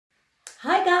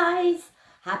Hi guys,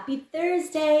 happy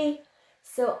Thursday.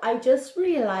 So I just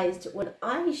realized when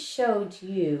I showed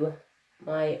you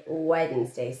my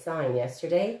Wednesday sign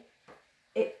yesterday,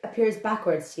 it appears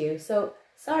backwards to you. So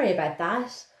sorry about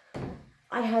that.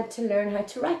 I had to learn how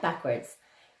to write backwards.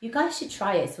 You guys should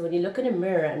try it. So when you look in a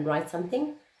mirror and write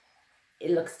something, it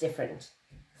looks different.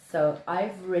 So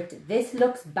I've written, this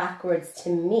looks backwards to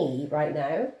me right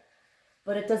now,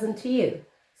 but it doesn't to you.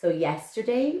 So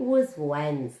yesterday was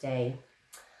Wednesday.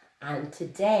 And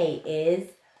today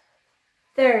is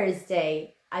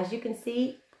Thursday. As you can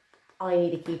see, I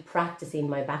need to keep practicing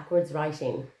my backwards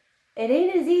writing. It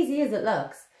ain't as easy as it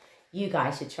looks. You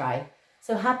guys should try.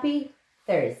 So happy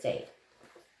Thursday.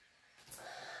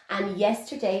 And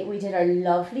yesterday we did our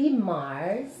lovely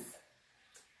Mars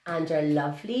and our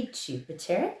lovely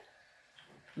Jupiter.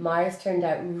 Mars turned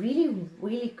out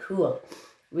really cool.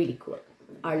 Really cool.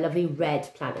 Our lovely red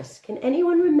planet. Can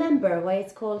anyone remember why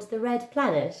it's called the red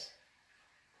planet?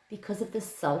 Because of the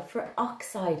sulfur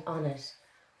oxide on it.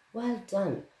 Well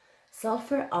done.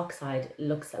 Sulfur oxide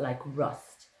looks like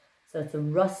rust. So it's a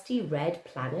rusty red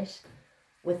planet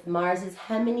with Mars's,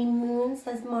 how many moons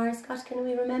has Mars got? Can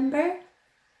we remember?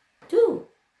 2.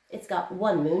 It's got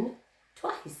 1 moon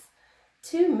twice.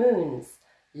 2 moons.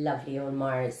 Lovely old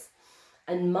Mars.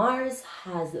 And Mars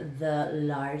has the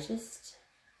largest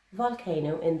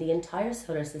volcano in the entire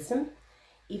solar system,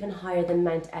 even higher than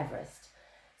Mount Everest.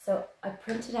 So I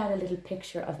printed out a little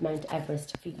picture of Mount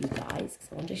Everest for you guys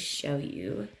because I want to show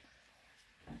you.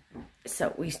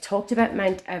 So we talked about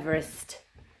Mount Everest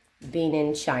being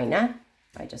in China.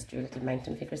 I just drew little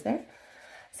mountain figures there.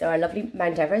 So our lovely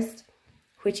Mount Everest,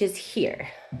 which is here.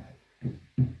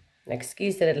 And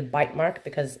excuse the little bite mark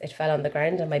because it fell on the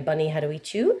ground and my bunny had a wee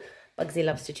chew. Bugsy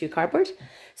loves to chew cardboard.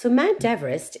 So Mount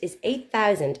Everest is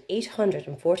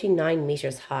 8,849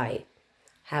 meters high.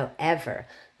 However,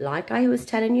 like I was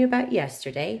telling you about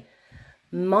yesterday,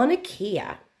 Mauna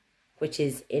Kea, which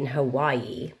is in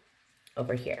Hawaii,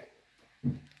 over here.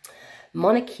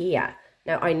 Mauna Kea.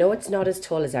 Now, I know it's not as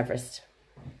tall as Everest.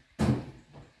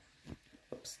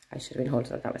 Oops, I should have been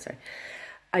holding it that way, sorry.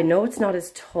 I know it's not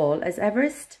as tall as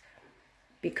Everest,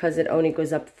 because it only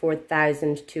goes up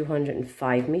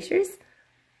 4,205 meters.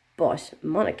 But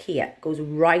Mauna Kea goes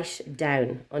right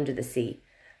down under the sea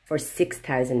for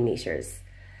 6,000 meters.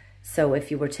 So if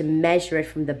you were to measure it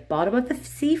from the bottom of the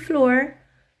sea floor,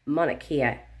 Mauna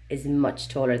Kea is much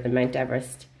taller than Mount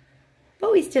Everest.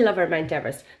 But we still love our Mount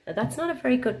Everest. Now that's not a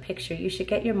very good picture. You should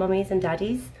get your mummies and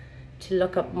daddies to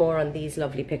look up more on these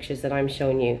lovely pictures that I'm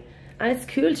showing you. And it's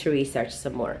cool to research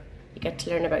some more. You get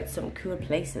to learn about some cool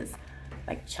places,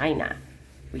 like China.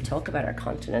 We talk about our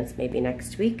continents maybe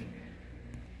next week.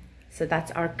 So that's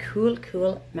our cool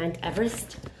Mount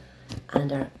Everest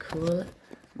and our cool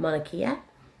Mauna Kea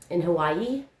in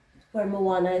Hawaii, where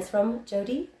Moana is from,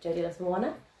 Jody. Jody loves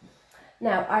Moana.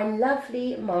 Now, our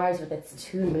lovely Mars with its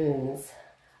 2 moons.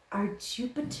 Our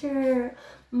Jupiter,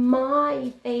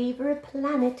 my favorite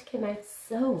planet, came out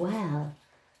so well.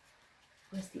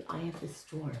 Where's the eye of the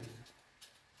storm?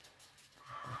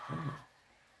 Aha.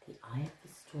 The eye of the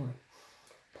storm.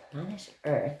 Planet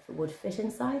Earth would fit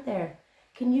inside there.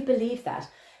 Can you believe that?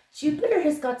 Jupiter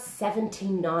has got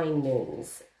 79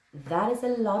 moons. That is a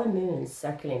lot of moons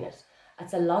circling it.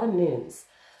 That's a lot of moons.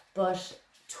 But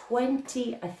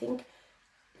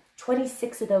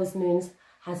 26 of those moons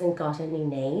hasn't got any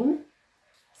name.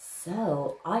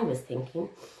 So I was thinking,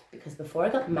 because before I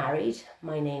got married,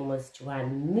 my name was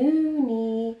Joanne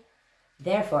Mooney.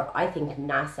 Therefore, I think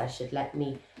NASA should let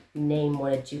me name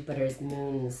one of Jupiter's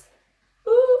moons.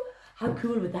 Ooh, how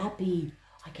cool would that be?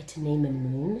 I get to name a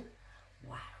moon.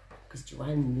 Wow, because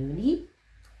Joanne Mooney,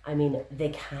 I mean, they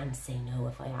can't say no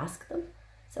if I ask them.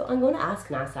 So I'm going to ask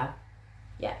NASA.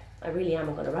 Yeah, I really am.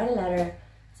 I'm going to write a letter,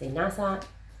 say, NASA,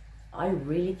 I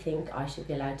really think I should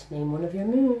be allowed to name one of your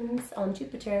moons on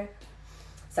Jupiter.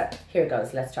 So here it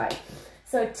goes. Let's try.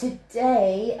 So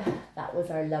today, that was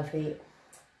our lovely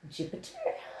Jupiter.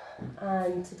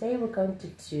 And today we're going to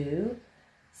do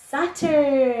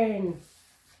Saturn.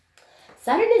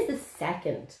 Saturn is the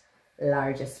 2nd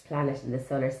largest planet in the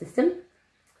solar system.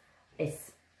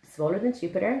 It's smaller than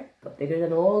Jupiter, but bigger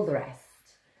than all the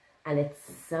rest. And it's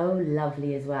so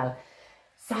lovely as well.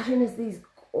 Saturn has these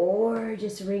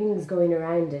gorgeous rings going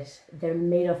around it. They're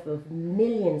made up of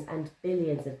millions and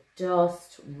billions of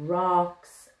dust,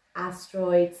 rocks,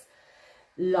 asteroids,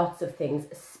 lots of things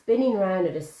spinning around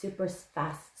at a super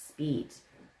fast speed.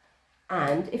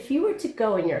 And if you were to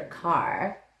go in your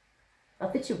car,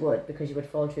 not that you would because you would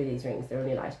fall through these rings, they're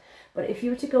only light, but if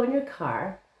you were to go in your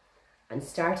car and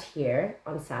start here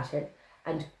on Saturn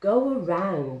and go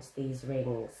around these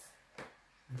rings,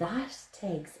 That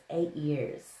takes 8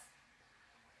 years.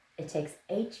 It takes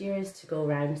 8 years to go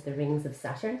around the rings of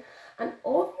Saturn. And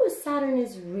although Saturn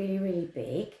is really, really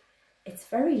big, it's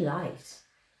very light.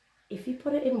 If you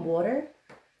put it in water,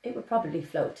 it would probably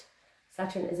float.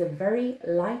 Saturn is a very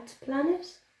light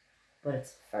planet, but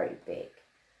it's very big.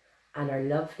 And our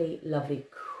lovely, lovely,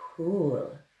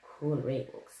 cool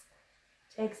rings.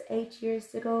 Takes 8 years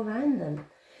to go around them.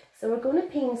 So we're going to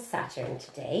paint Saturn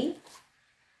today.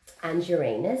 And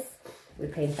Uranus. We'll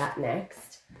paint that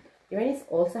next. Uranus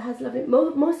also has lovely...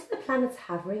 Most of the planets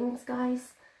have rings,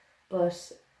 guys.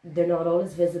 But they're not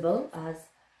always visible as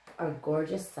our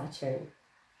gorgeous Saturn.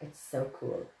 It's so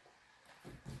cool.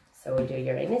 So we'll do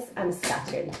Uranus and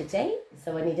Saturn today.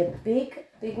 So I need a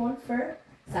big one for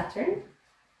Saturn.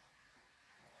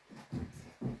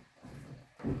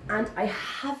 And I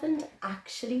haven't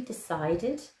actually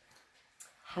decided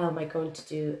how am I going to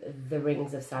do the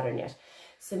rings of Saturn yet.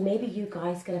 So maybe you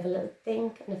guys can have a little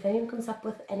think, and if anyone comes up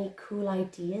with any cool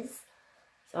ideas,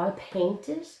 so I'll paint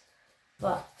it,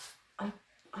 but I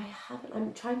haven't,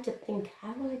 I'm trying to think,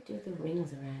 how will I do the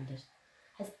rings around it?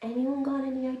 Has anyone got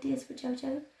any ideas for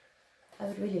Jojo? I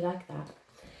would really like that.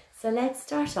 So let's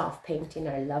start off painting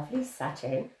our lovely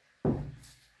Saturn,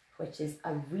 which is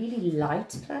a really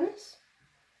light planet.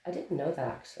 I didn't know that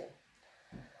actually.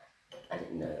 I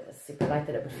didn't know it was super light,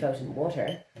 that it would float in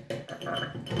water.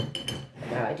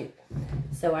 Now I do.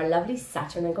 So our lovely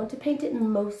Saturn, I'm going to paint it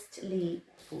mostly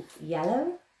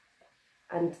yellow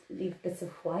and leave bits of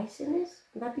white in it.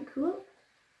 Would that be cool?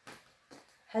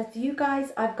 Have you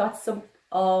guys, I've got some,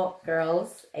 oh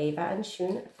girls, Ava and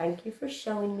Shun, thank you for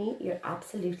showing me your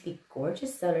absolutely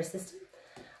gorgeous solar system.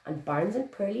 And Barnes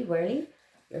and Pearly Whirly,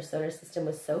 your solar system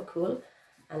was so cool.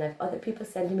 And I've other people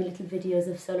sending me little videos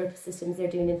of solar systems they're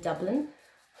doing in Dublin.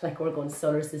 Like, we're going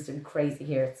solar system crazy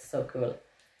here. It's so cool.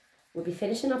 We'll be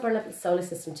finishing up our little solar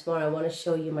system tomorrow. I want to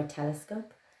show you my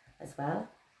telescope as well.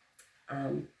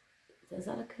 Does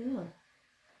that look cool?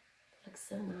 It looks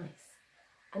so nice.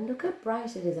 And look how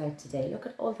bright it is out today. Look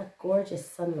at all that gorgeous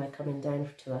sunlight coming down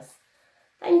to us.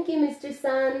 Thank you, Mr.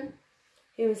 Sun,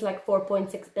 who's like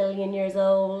 4.6 billion years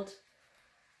old.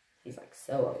 He's like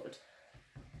so old.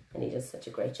 And he does such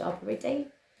a great job every day.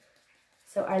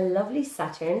 So our lovely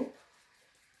Saturn,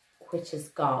 which has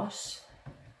got,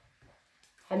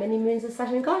 how many moons has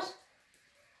Saturn got?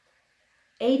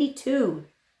 82.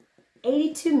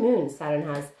 82 moons Saturn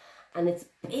has. And its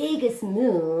biggest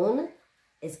moon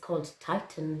is called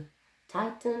Titan.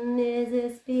 Titan is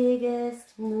its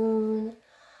biggest moon.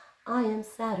 I am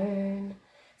Saturn.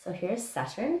 So here's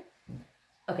Saturn.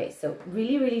 Okay, so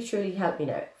really, really, truly help me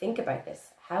now. Think about this.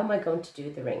 How am I going to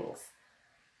do the rings?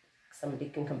 Somebody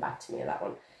can come back to me on that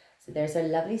one. So there's our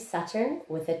lovely Saturn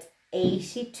with its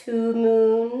 82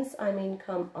 moons. I mean,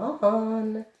 come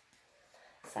on.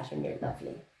 Saturn, you're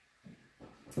lovely.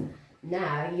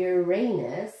 Now,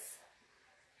 Uranus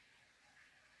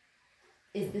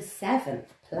is the 7th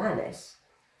planet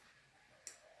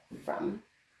from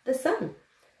the Sun.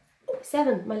 Oh,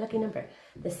 7, my lucky number.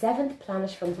 The 7th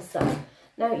planet from the Sun.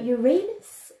 Now,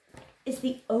 Uranus is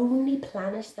the only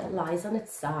planet that lies on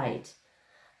its side.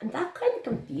 And that kind of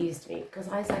confused me, because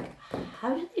I was like,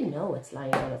 how do they know it's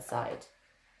lying on its side?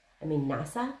 I mean,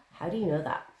 NASA, how do you know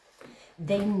that?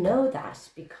 They know that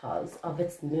because of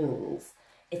its moons.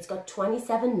 It's got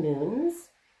 27 moons,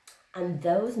 and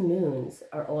those moons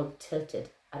are all tilted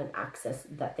at an axis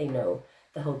that they know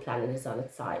the whole planet is on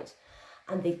its side.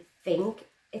 And they think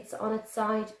it's on its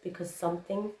side because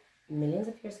something millions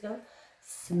of years ago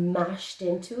smashed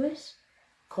into it,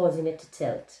 causing it to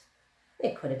tilt.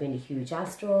 It could have been a huge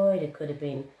asteroid, it could have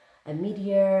been a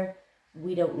meteor,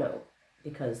 we don't know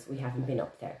because we haven't been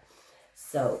up there.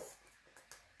 So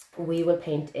we will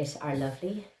paint it, our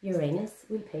lovely Uranus,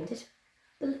 we'll paint it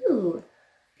blue,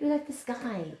 blue like the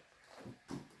sky.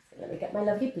 So let me get my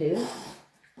lovely blue,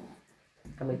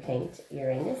 and we paint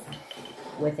Uranus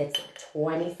with its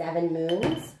 27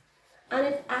 moons. And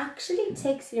it actually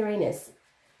takes Uranus,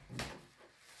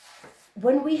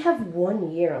 when we have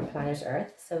 1 year on planet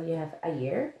Earth, so you have a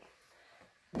year,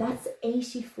 that's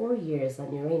 84 years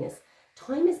on Uranus.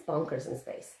 Time is bonkers in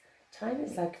space. Time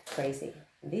is like crazy.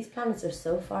 These planets are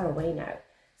so far away now.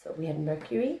 So we had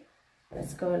Mercury.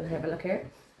 Let's go and have a look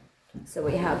here. So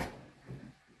we have,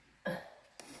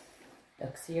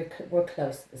 look, so we're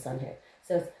close to the Sun here.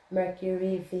 So it's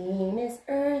Mercury, Venus,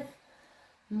 Earth,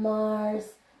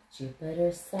 Mars,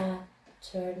 Jupiter,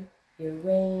 Saturn,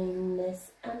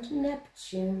 Uranus and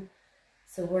Neptune.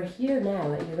 So we're here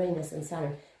now at Uranus and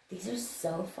Saturn. These are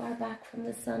so far back from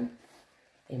the Sun.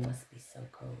 They must be so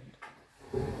cold.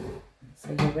 So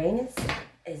Uranus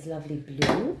is lovely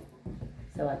blue.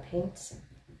 So I'll paint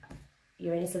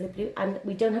Uranus a little blue. And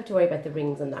we don't have to worry about the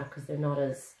rings on that because they're not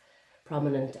as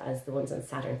prominent as the ones on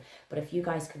Saturn. But if you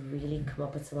guys could really come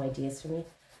up with some ideas for me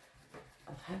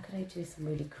of how could I do some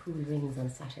really cool rings on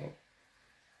Saturn.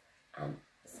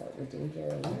 So we're doing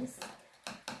Uranus.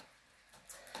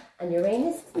 And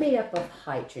Uranus is made up of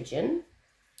hydrogen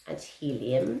and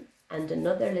helium and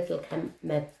another little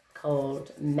chemical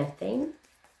called methane,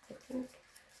 I think.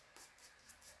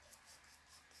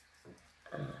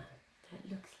 That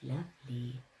looks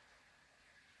lovely.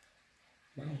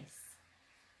 Nice.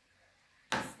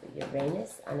 So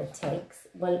Uranus, and it takes,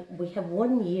 well, we have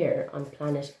 1 year on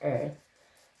planet Earth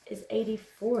is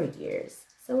 84 years.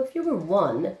 So if you were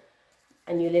 1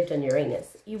 and you lived on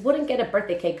Uranus, you wouldn't get a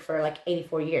birthday cake for like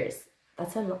 84 years.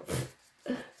 That's how long.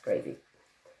 It's crazy.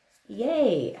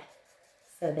 Yay.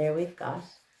 So there we've got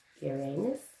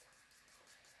Uranus.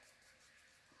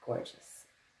 Gorgeous.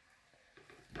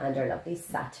 And our lovely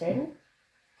Saturn.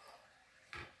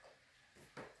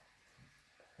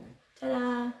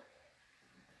 Ta-da!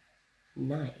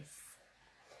 Nice.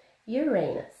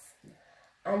 Uranus.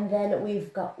 And then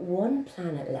we've got one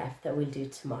planet left that we'll do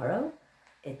tomorrow.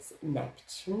 It's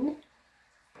Neptune.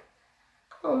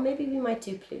 Oh, maybe we might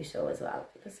do Pluto as well,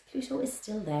 because Pluto is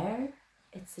still there.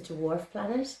 It's a dwarf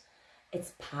planet.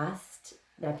 It's past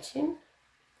Neptune.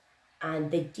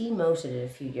 And they demoted it a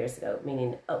few years ago,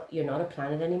 meaning, oh, you're not a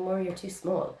planet anymore, you're too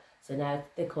small. So now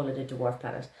they call it a dwarf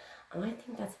planet. And I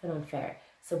think that's a bit unfair.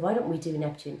 So why don't we do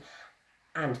Neptune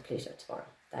and Pluto tomorrow?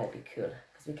 That would be cool,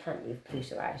 because we can't leave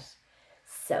Pluto out.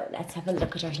 So let's have a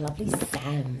look at our lovely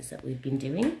sounds that we've been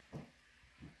doing.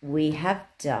 We have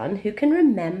done, who can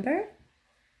remember?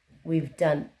 We've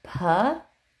done pa,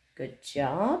 good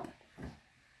job.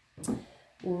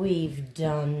 We've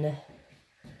done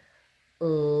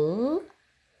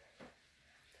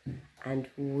and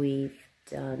we've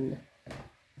done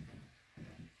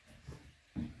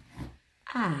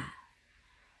ah.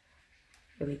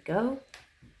 Here we go.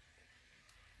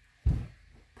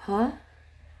 Pa,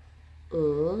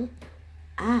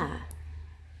 ah,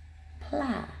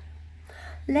 pla.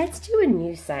 Let's do a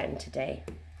new sound today.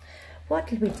 What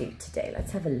did we do today?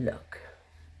 Let's have a look.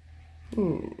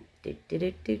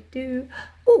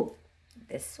 Oh,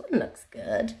 this one looks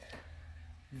good.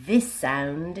 This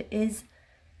sound is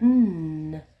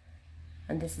and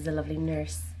this is a lovely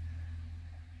nurse.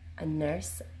 A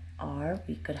nurse, or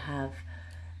we could have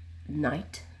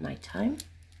nighttime.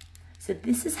 So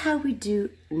this is how we do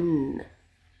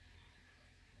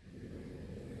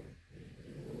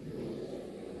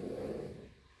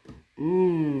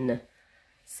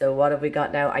So what have we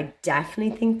got now? I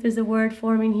definitely think there's a word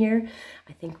forming here.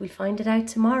 I think we'll find it out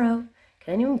tomorrow.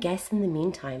 Can anyone guess in the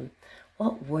meantime?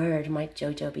 What word might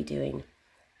Jojo be doing?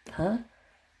 Pa,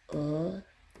 plan.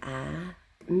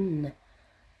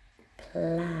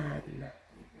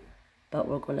 But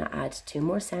we're going to add 2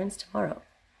 more sounds tomorrow.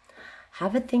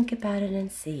 Have a think about it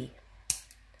and see.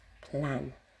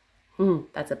 Plan.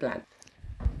 That's a plan.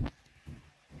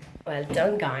 Well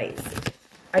done, guys.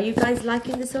 Are you guys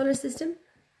liking the solar system?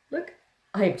 Look,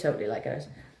 I'm totally liking it.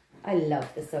 I love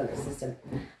the solar system.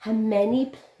 How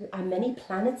many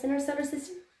planets in our solar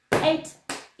system? 8.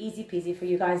 Easy peasy for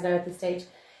you guys now at this stage.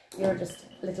 You're just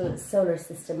little solar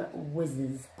system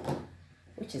whizzes,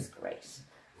 which is great.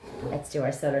 Let's do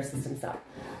our solar system song.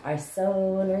 Our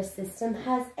solar system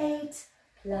has 8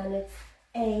 planets,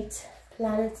 8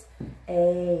 planets,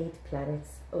 8 planets.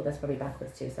 Oh, that's probably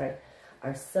backwards too, sorry.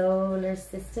 Our solar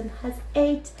system has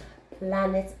 8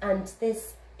 planets, and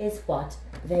this is what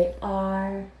they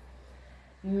are.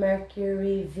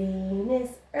 Mercury,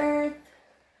 Venus, Earth,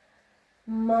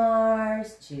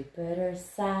 Mars, Jupiter,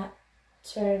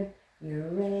 Saturn,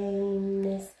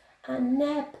 Uranus, and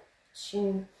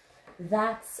Neptune.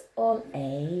 That's all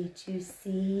A to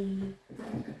C.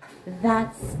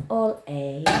 That's all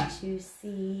A to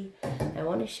C. I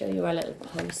want to show you our little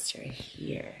poster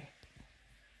here.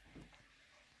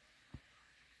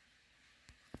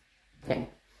 Okay.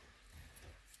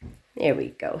 There we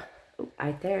go. Oh,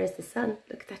 out there is the sun.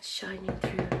 Look at that shining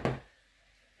through.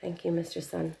 Thank you, Mr.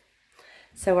 Sun.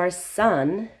 So our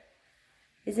sun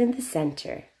is in the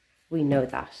center. We know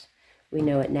that. We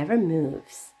know it never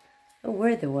moves. Oh,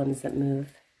 we're the ones that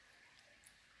move.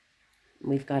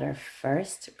 We've got our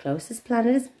first closest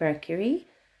planet is Mercury,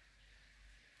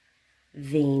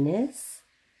 Venus,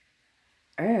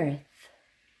 Earth,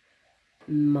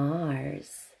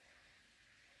 Mars,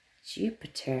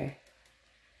 Jupiter,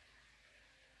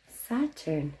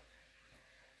 Saturn,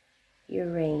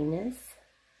 Uranus,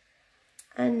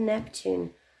 and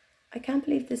Neptune. I can't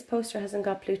believe this poster hasn't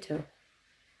got Pluto.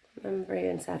 I'm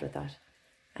very sad with that.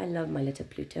 I love my little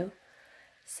Pluto.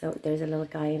 So there's a little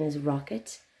guy in his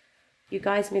rocket. You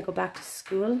guys, when you go back to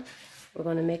school, we're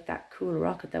going to make that cool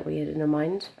rocket that we had in our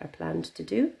mind, or planned to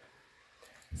do.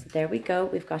 So there we go.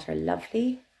 We've got our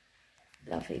lovely,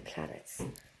 lovely planets.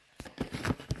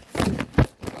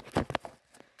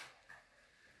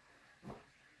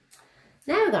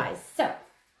 Now guys, so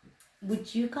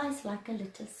would you guys like a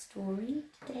little story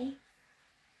today?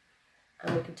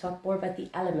 And we can talk more about the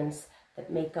elements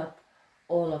that make up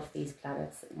all of these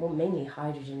planets, well, mainly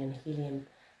hydrogen and helium,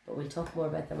 but we'll talk more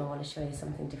about them. I want to show you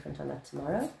something different on that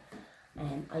tomorrow.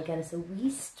 I'll get us a wee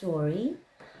story,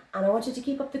 and I want you to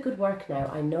keep up the good work now.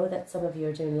 I know that some of you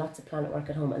are doing lots of planet work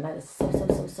at home, and that is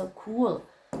so cool.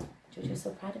 Jojo's so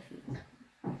proud of you.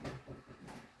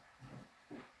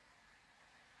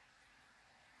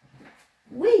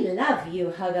 We love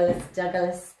you, Huggalus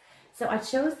Douglas. So I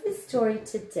chose this story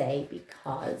today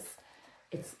because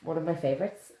it's one of my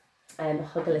favourites.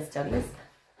 Huggalus Douglas.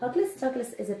 Huggalus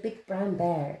Douglas is a big brown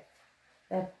bear.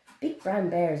 The big brown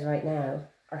bears right now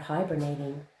are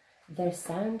hibernating. They're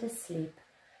sound asleep.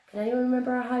 Can anyone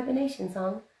remember our hibernation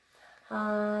song?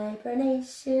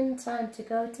 Hibernation, time to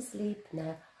go to sleep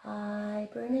now.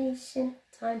 Hibernation,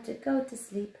 time to go to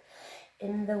sleep.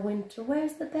 In the winter,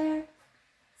 where's the bear?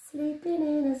 Sleeping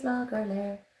in his logger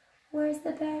lair. Where's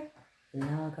the bear?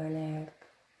 Logger lair.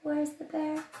 Where's the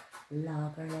bear?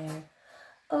 Logger lair.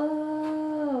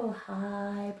 Oh,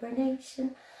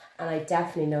 hibernation. And I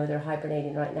definitely know they're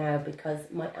hibernating right now because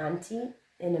my auntie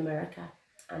in America,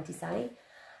 Auntie Sally,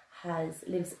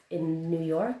 lives in New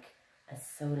York. It's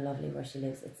so lovely where she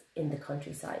lives. It's in the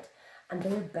countryside. And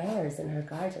there are bears in her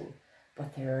garden.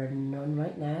 But there are none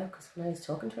right now because when I was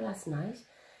talking to her last night,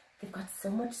 they've got so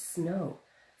much snow.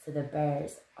 So the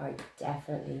bears are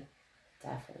definitely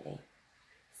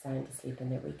sound asleep in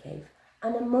their wee cave.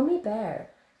 And a mummy bear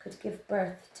could give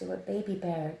birth to a baby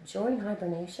bear during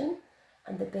hibernation,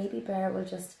 and the baby bear will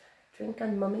just drink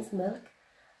on mummy's milk,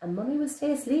 and mummy will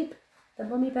stay asleep. The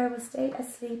mummy bear will stay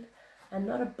asleep and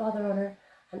not a bother on her,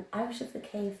 and out of the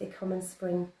cave they come in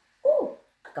spring. Oh,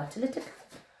 I got a little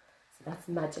cup. So that's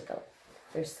magical.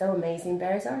 They're so amazing.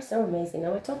 Bears are so amazing.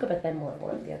 Now, I talk about them more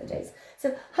one of the other days.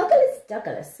 So, Huggalus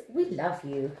Douglas, we love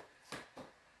you.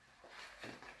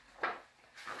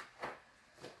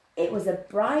 It was a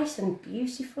bright and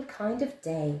beautiful kind of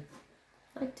day.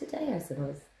 Like today, I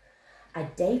suppose. A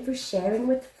day for sharing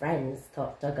with friends,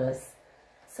 thought Douglas.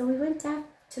 So he went out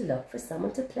to look for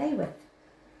someone to play with.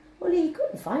 Only he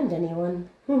couldn't find anyone.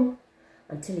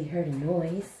 Until he heard a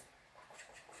noise.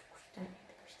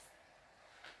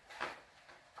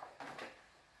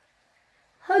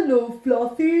 Hello,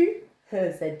 Flossie,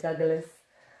 said Douglas.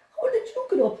 How did you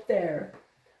get up there?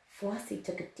 Flossie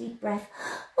took a deep breath.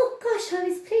 Oh gosh, I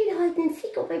was playing hide and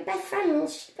seek with my best friend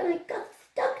Sheep and I got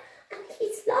stuck and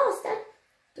he's lost. And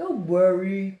don't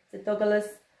worry, said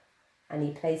Douglas. And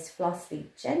he placed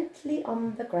Flossie gently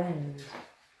on the ground.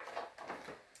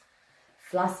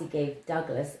 Flossie gave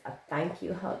Douglas a thank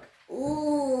you hug.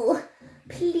 Ooh,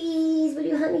 please, will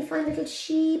you help me find little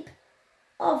sheep?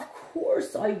 Of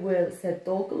course I will, said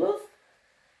Douglas.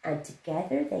 And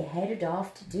together they headed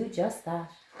off to do just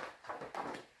that.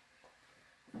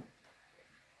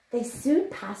 They soon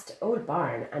passed Old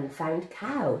Barn and found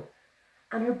Cow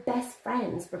and her best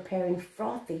friends preparing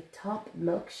frothy top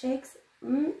milkshakes.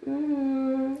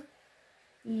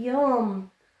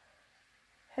 Yum.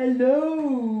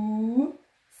 Hello,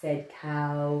 said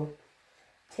Cow.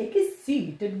 Take a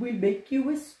seat and we'll make you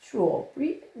a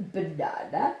strawberry and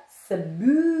banana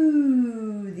smoothies.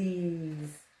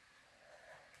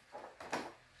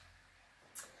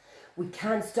 We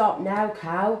can't stop now,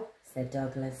 Cow, said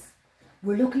Douglas.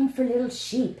 We're looking for little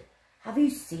Sheep. Have you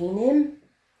seen him?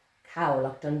 Cow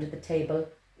looked under the table.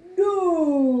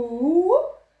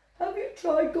 No. Have you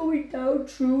tried going down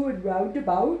through and round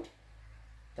about?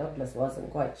 Douglas wasn't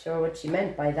quite sure what she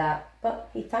meant by that, but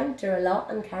he thanked her a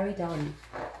lot and carried on.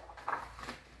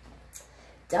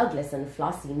 Douglas and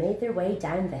Flossie made their way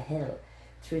down the hill,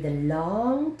 through the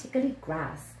long, tickly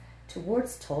grass,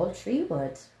 towards tall tree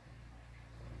wood.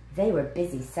 They were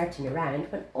busy searching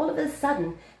around when all of a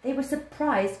sudden they were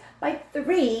surprised by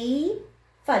 3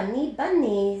 funny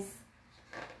bunnies.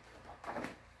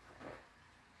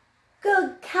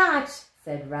 Good catch,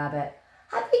 said Rabbit.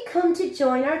 Have you come to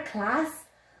join our class?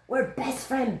 We're best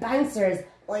friend bouncers.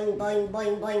 Boing, boing,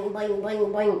 boing, boing, boing, boing,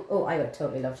 boing. Oh, I would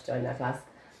totally love to join that class.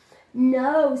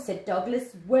 No, said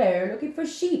Douglas. We're looking for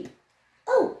sheep.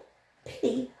 Oh,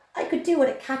 pity. I could do with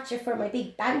a catcher for my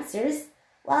big bouncers.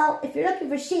 Well, if you're looking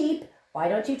for sheep, why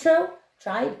don't you try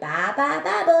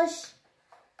Ba-Ba-Ba-Bush?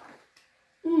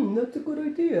 That's a good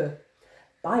idea.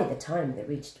 By the time they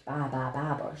reached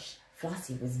Ba-Ba-Ba-Bush,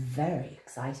 Flossie was very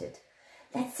excited.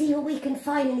 Let's see what we can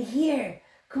find in here.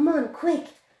 Come on, quick.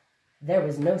 There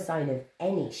was no sign of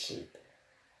any sheep,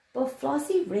 but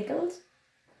Flossie wriggled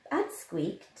and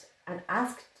squeaked and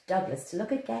asked Douglas to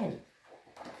look again.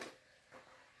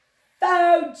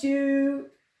 Found you!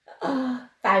 Oh,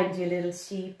 found you, little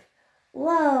sheep.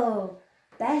 Whoa,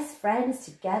 best friends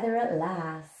together at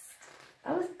last.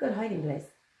 That was a good hiding place.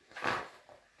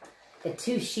 The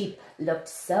two sheep looked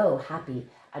so happy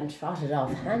and trotted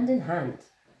off hand in hand.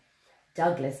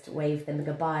 Douglas waved them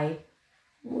goodbye.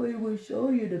 I wish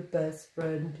I had a best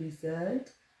friend, he said.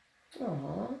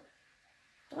 Aw,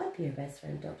 I'd be your best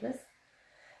friend, Douglas.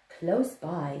 Close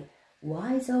by,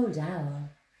 wise old owl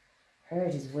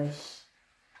heard his wish.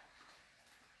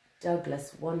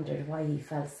 Douglas wondered why he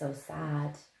felt so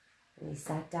sad, and he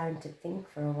sat down to think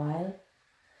for a while.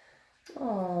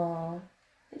 Aw,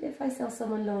 and if I saw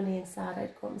someone lonely and sad,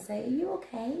 I'd come and say, are you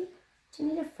okay? Do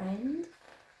you need a friend?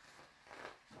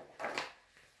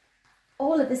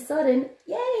 All of a sudden,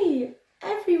 yay!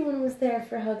 Everyone was there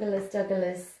for Huggless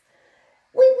Douglas.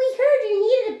 We heard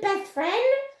you needed a best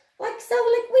friend.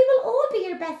 We will all be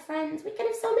your best friends. We can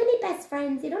have so many best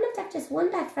friends. You don't have to have just one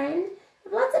best friend.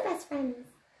 You have lots of best friends.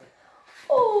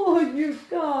 Oh, you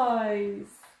guys.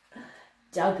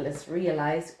 Douglas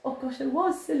realised, oh gosh, it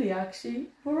was silly actually.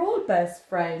 We're all best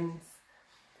friends.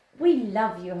 We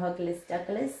love you, Huggless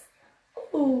Douglas.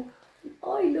 Oh,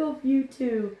 I love you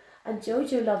too. And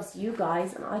Jojo loves you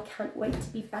guys, and I can't wait to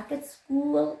be back at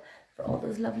school for all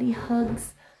those lovely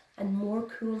hugs and more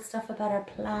cool stuff about our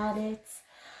planets.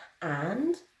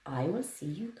 And I will see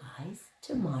you guys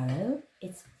tomorrow.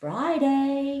 It's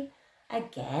Friday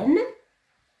again.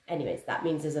 Anyways, that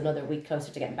means there's another week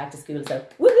closer to getting back to school, so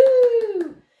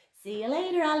woohoo! See you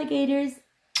later, alligators.